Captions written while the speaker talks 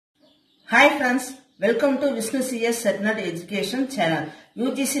Hi friends, welcome to Vishnu CS SETNET education channel.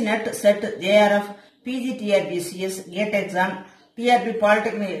 UGC NET SET JRF PG TRB-CS GATE exam TRB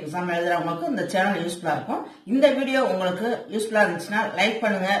Polytechnic exam எழுதுறவங்களுக்கு இந்த channel யூஸ்ஃபுல்லா இருக்கும். இந்த video உங்களுக்கு யூஸ்ஃபுல்லா இருந்துச்சுன்னா like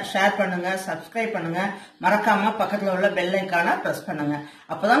பண்ணுங்க, ஷேர் பண்ணுங்க, சப்ஸ்கிரைப் பண்ணுங்க, மறக்காம பக்கத்துல உள்ள பெல் ஐகானை பிரஸ் பண்ணுங்க.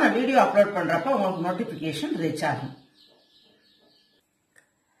 அப்பதான் நான் வீடியோ அப்லோட் பண்றப்ப உங்களுக்கு நோட்டிபிகேஷன் ரீச் ஆகும்.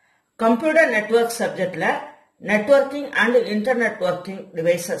 கம்ப்யூட்டர் நெட்வொர்க் சப்ஜெக்ட்ல Networking and Internetworking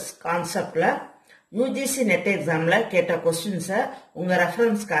Devices conceptல UGC NET examல கேட்ட questions உங்க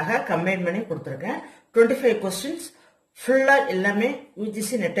ரெஃபரன்ஸ்க்காக கம்பைன் பண்ணி கொடுத்திருக்கேன். 25 questions ஃபுல்லா எல்லாமே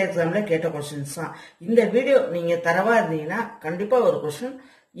UGC NET examல கேட்ட questions தான். இந்த வீடியோ நீங்க தரவா இருந்தீங்கன்னா கண்டிப்பா ஒரு question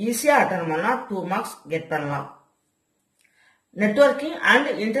ஈஸியா அட்டெண்ட் பண்ணா 2 marks கெட் பண்ணலாம். Networking and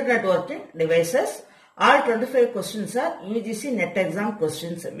Internetworking Devices. All 25 questions are UGC NET exam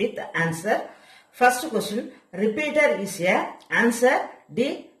questions with answer. First question, repeater is a answer D,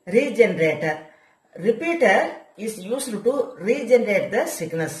 regenerator. Repeater is used to regenerate the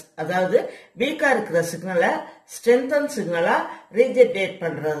signals. அதாவது வீக்கா இருக்கிற சிக்னலை strengthen சிக்னலா regenerate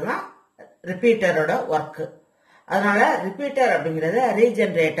பண்றதுனா repeaterோட work. அதனால repeater அப்படிங்கறத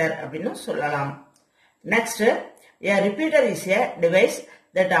regenerator அப்படின்னு சொல்லலாம். Next, a repeater is a device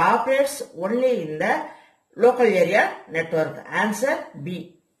that operates only in the local area network. Answer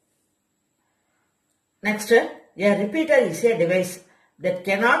B. Next, a repeater is a device that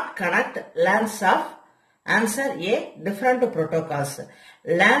cannot connect LANs of answer A, different protocols.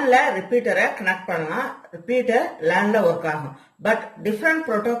 LAN la repeater connect பண்ணலாம், repeater LAN la work ஆகும். But different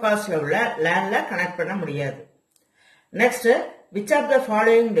protocols la உள்ள LAN la connect பண்ண முடியாது. Next, which of the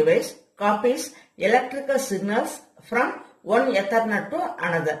following device copies electrical signals from one Ethernet to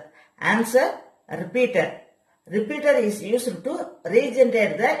another? Answer, repeater. Repeater is used to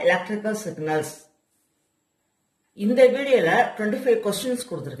regenerate the electrical signals. இந்த வீடியோல 25 questions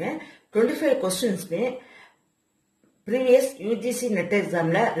கொடுத்திருக்கேன். 25 questions previous UGC NET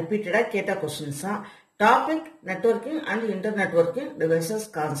examல repeatedா கேட்ட questions தான். Topic networking and internetworking devices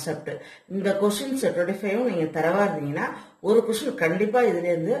concept. இந்த questions 25 நீங்க தரவா இருந்தீங்கன்னா ஒரு question கண்டிப்பா இதுல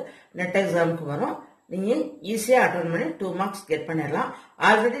இருந்து NET examக்கு வரும். நீங்க ஈஸியா அட்டெண்ட் பண்ணி 2 marks கெட் பண்ணிடலாம்.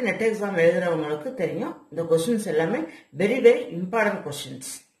 ஆல்ரெடி NET exam எழுதுறவங்களுக்கு தெரியும் இந்த questions எல்லாமே very important questions.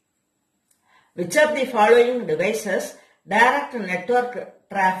 Which of the following devices direct network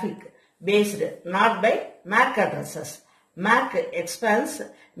traffic based not by MAC addresses? MAC expands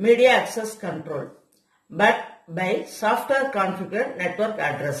media access control, but by software configured network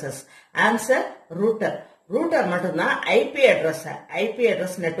addresses. Answer, router. Router மட்டும்தான் IP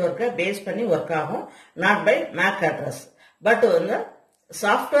address network base பண்ணி work ஆகும், not by MAC address. But வந்து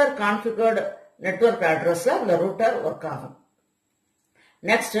software configured network address the router work ஆகும்.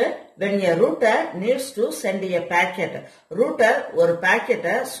 Next, when a router needs to send a packet, router ஒரு packet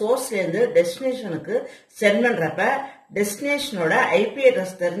source இருந்து destinationக்கு send பண்றப்ப destinationோட IP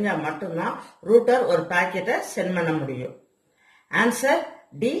address தெரிஞ்சா மட்டும்தான் router ஒரு packet send பண்ண முடியும். Answer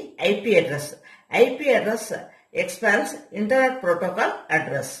D, IP address. IP address expands Internet Protocol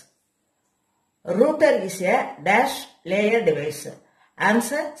address. Router is a dash layer device.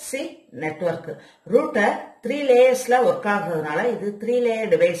 Answer C, network. Router 3 layers la work ஆகுறதுனால இது 3 layer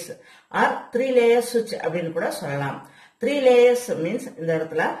device or 3 layer switch அப்படின்னு கூட சொல்லலாம். 3 layers means இந்த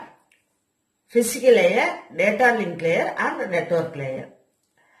இடத்துல physical layer, data link layer and network layer.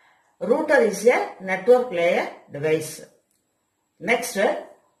 Router is a network layer device. Next,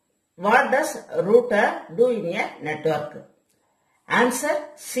 what does router do in a network? Answer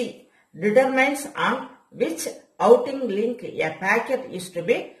C, determines on which outing link a packet is to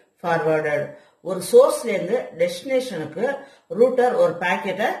be forwarded. ஒரு சோர்ஸ்ல இருந்து டெஸ்டினேஷனுக்கு router ஒரு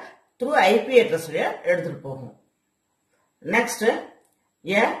பாக்கெட்டை through IP அட்ரஸ்ல எடுத்துட்டு போகும். Next,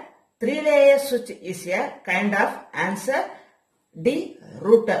 a 3 layer switch is a kind of answer D,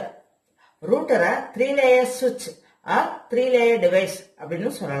 router. ரூட்டரை 3 layer switch or 3 layer device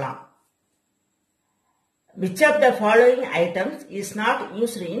அப்படின்னு சொல்லலாம். Which of the following items is not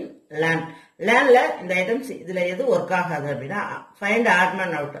used in LAN? LANல இந்த items இதுல எது ஒர்க் ஆகாது அப்படின்னா find odd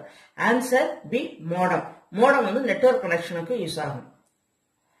man out. Answer B, modem. Modem வந்து network கனெக்ஷனுக்கு use ஆகும்.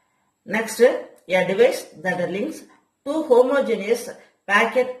 Next, a device that links two homogeneous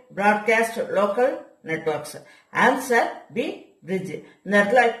packet broadcast local networks. Answer B, bridge. இந்த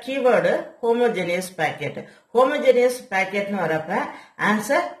இடத்துல keyword homogeneous packet. Homogeneous packetனு வரப்ப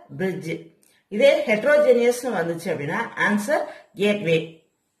answer bridge. இதே heterogeneous வந்துச்சு அப்படின்னா answer gateway.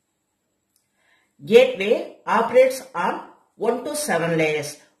 Gateway operates on 1 to 7 layers.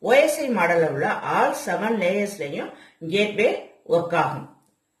 OSI மாடல்ல உள்ள all 7 layers லையும் gateway work ஆகும்.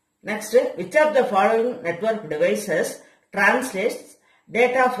 Next, which of the following network devices translates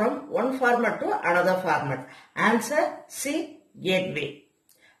data from one format to another format. Answer C. Gateway.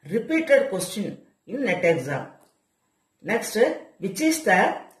 Repeated question in NET exam. Next, which is the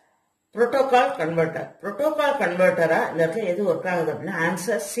protocol converter? Protocol converter இந்த இடத்துல எது work ஆகுது அப்படின்னா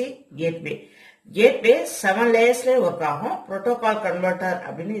answer C. Gateway. Gateway 7 layers work ஆகும். protocol converter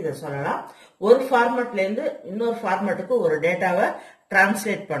அப்படின்னு இதை சொல்லலாம். ஒரு ஃபார்மேட்ல இருந்து இன்னொரு ஃபார்மேட்டுக்கு ஒரு டேட்டாவை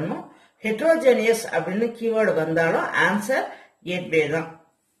டிரான்ஸ்லேட் பண்ணும். heterogeneous அப்படின்னு கீவேர்டு வந்தாலும் ஆன்சர் கேட்வே தான்.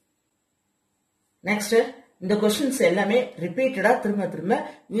 நெக்ஸ்ட், இந்த क्वेश्चंस எல்லாமே ரிப்பீட்டடா திரும்ப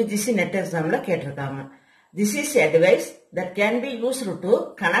UGC NET எக்ஸாம்ல கேட்டிருக்காங்க. This is a device that can be used to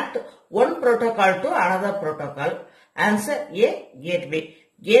connect one protocol to another protocol. Answer A. Gateway.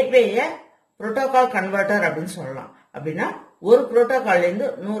 Gateway protocol converter அப்படின்னு சொல்லலாம். அப்படின்னா ஒரு புரோட்டோகால்ல இருந்து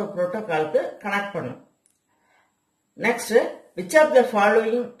இன்னொரு புரோட்டோகாலுக்கு கனெக்ட் பண்ணும். Next, which of the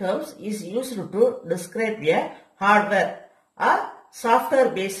following terms is used to describe a hardware or software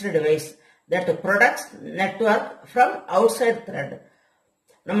based device that products network from outside thread?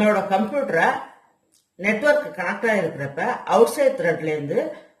 நம்மளோட கம்ப்யூட்டரை network connect ஆகிருக்கிறப்ப out side த்ரெட்ல இருந்து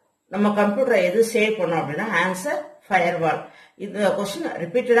நம்ம கம்ப்யூட்டரை எது சேவ் பண்ணோம் அப்படின்னா ஆன்சர் ஃபயர்வால். இந்த क्वेश्चन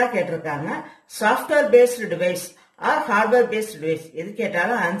ரிப்பீட்டடா கேட்டிருக்காங்க. Software based device are hardware based device எது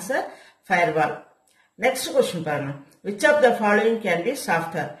கேட்டாலும் ஆன்சர் ஃபயர்வால். Next question பாருங்க. Which of the following can be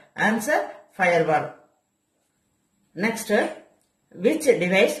software? Answer firewall. Next, which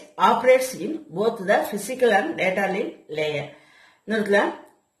device operates in both the physical and data link layer? நோட்ல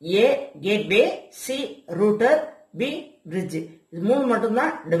A gateway, C router, B bridge. இது மூணு மட்டும்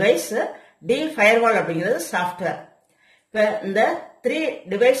தான் device. D firewall அப்படிங்கிறது software. இப்ப இந்த 3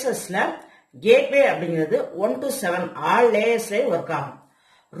 டிவைசஸ்ல gateway அப்படிங்கிறது 1 to 7 all layers work ஆகும்.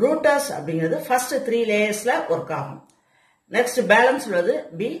 ரூட்டர்ஸ் அப்படிங்கிறது ஃபர்ஸ்ட் 3 லேயர்ஸ்ல ஒர்க் ஆகும். நெக்ஸ்ட் பேலன்ஸ் உள்ளது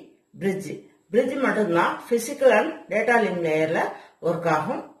பி பிரிட்ஜ். பிரிட்ஜ் மட்டும்தான் physical and data link லேயர்ல work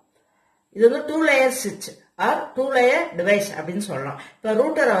ஆகும். இது வந்து 2 லேயர் சுவிட்ச் ஆர் 2 லேயர் டிவைஸ் அப்படின்னு சொல்லலாம். இப்ப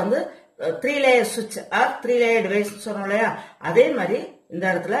ரூட்டரை வந்து 3 லேயர் சுவிட்ச் ஆர் 3 லேயர் டிவைஸ் சொன்னோம் இல்லையா, அதே மாதிரி இந்த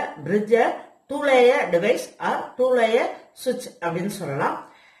இடத்துல பிரிட்ஜ 2 லேயர் டிவைஸ் ஆர் 2 லேயர் சுவிட்ச் அப்படின்னு சொல்லலாம்.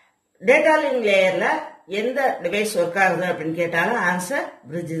 டேட்டா லிங்க் லேயர்ல எந்த டிவைஸ் ஒர்க் ஆகுது அப்படின்னு கேட்டாலும் ஆன்சர்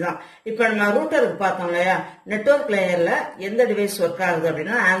பிரிட்ஜ் தான். இப்ப நம்ம ரூட்டருக்கு பார்த்தோம் இல்லையா, நெட்வொர்க் லேயர்ல எந்த டிவைஸ் ஒர்க் ஆகுது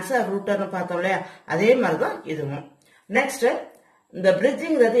அப்படின்னா ஆன்சர் ரூட்டர்னு பார்த்தோம் இல்லையா, அதே மாதிரிதான் இதுவும். நெக்ஸ்ட், இந்த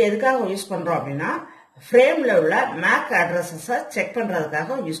பிரிட்ஜிங்கிறது எதுக்காக யூஸ் பண்றோம் அப்படின்னா ஃப்ரேம்ல உள்ள மேக் அட்ரஸஸ் செக்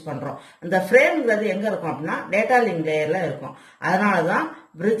பண்றதுக்காக யூஸ் பண்றோம். அந்த ஃப்ரேம்ங்கிறது எங்க இருக்கும் அப்படின்னா டேட்டா லிங்க் லேயர்ல இருக்கும். அதனாலதான்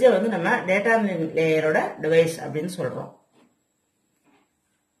பிரிட்ஜை வந்து நம்ம டேட்டா லிங்க் லேயரோட டிவைஸ் அப்படின்னு சொல்றோம்.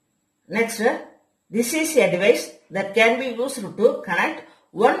 Next, this is a device that can be used to connect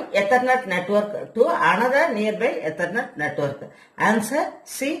one Ethernet network to another nearby Ethernet network. Answer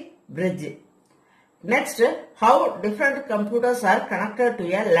C. Bridge. Next, how different computers are connected to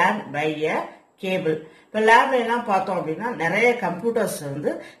a LAN by a cable. இப்ப லேன்ல எல்லாம் பார்த்தோம் அப்படின்னா நிறைய computers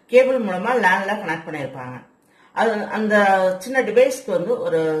வந்து cable மூலமா லேன்ல connect பண்ணிருப்பாங்க. அது அந்த சின்ன டிவைஸ்க்கு வந்து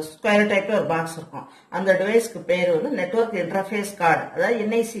ஒரு ஸ்கொயர் டைப்ல ஒரு பாக்ஸ் இருக்கும். அந்த டிவைஸ்க்கு பேர் வந்து நெட்வொர்க் இன்டர்ஃபேஸ் கார்டு, அதாவது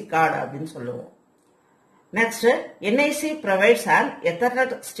NIC கார்டு அப்படின்னு சொல்லுவோம். Next, NIC provides an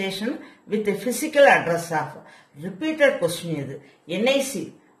Ethernet station with a physical address of. Repeated question இது. NIC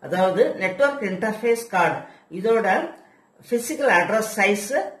அதாவது நெட்வொர்க் இன்டர்ஃபேஸ் கார்டு, இதோட physical address size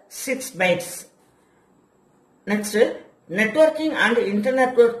 6 bytes. Next, networking and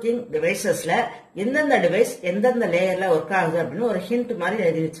internetworking டிவைசஸ்ல எந்தெந்த டிவைஸ் எந்தெந்த லேயர்ல work ஆகுது அப்படின்னு ஒரு ஹிண்ட் மாதிரி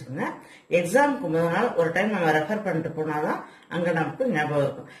எழுதி வச்சுக்கோங்க. எக்ஸாமுக்கு முதல் நாள் ஒரு டைம் நம்ம ரெஃபர் பண்ணிட்டு போனாதான் அங்க நமக்கு ஞாபகம்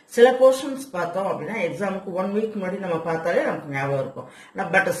இருக்கும். சில போர்ஷன்ஸ் பார்த்தோம் அப்படின்னா எக்ஸாமுக்கு 1 வீக் முன்னாடி நம்ம பார்த்தாலே நமக்கு ஞாபகம் இருக்கும்.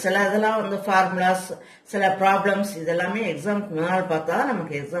 பட் சில இதெல்லாம் வந்து ஃபார்முலாஸ், சில ப்ராப்ளம்ஸ் இதெல்லாமே எக்ஸாமுக்கு முதல் நாள் பார்த்தா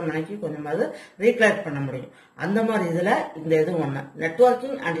நமக்கு எக்ஸாம் அன்னைக்கு கொஞ்சமாவது ரீகலெக்ட் பண்ண முடியும். அந்த மாதிரி இதுல இந்த இது ஒண்ணு,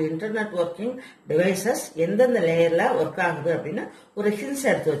 networking and internet working devices எந்தெந்த லேயர்ல ஒர்க் ஆகுது அப்படின்னு ஒரு ஹிண்ட்ஸ்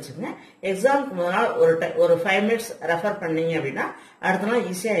எடுத்து வச்சுங்க. எக்ஸாமுக்கு முதல் நாள் ஒரு 5 மினிட்ஸ் ரெஃபர் பண்ணீங்க அப்படின்னா அடுத்த நாள்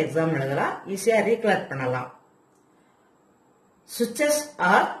ஈஸியா எக்ஸாம் எழுதலாம், ஈஸியா ரீகலெக்ட் பண்ணலாம். Switches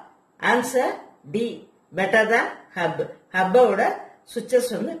are answer D, better than hub. Hub ஓட switches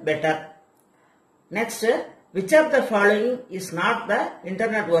வந்து better. Next, which of the following is not the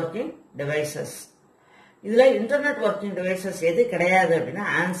internet working devices? இதுல internet working devices எது கிடையாது அப்படின்னா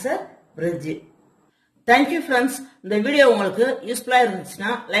answer bridge. Thank you friends. இந்த வீடியோ உங்களுக்கு யூஸ்ஃபுல்லா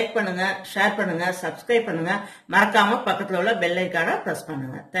இருந்துச்சுன்னா லைக் பண்ணுங்க, ஷேர் பண்ணுங்க, சப்ஸ்கிரைப் பண்ணுங்க, மறக்காம பக்கத்துல உள்ள பெல் ஐகானை பிரஸ்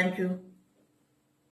பண்ணுங்க. Thank you.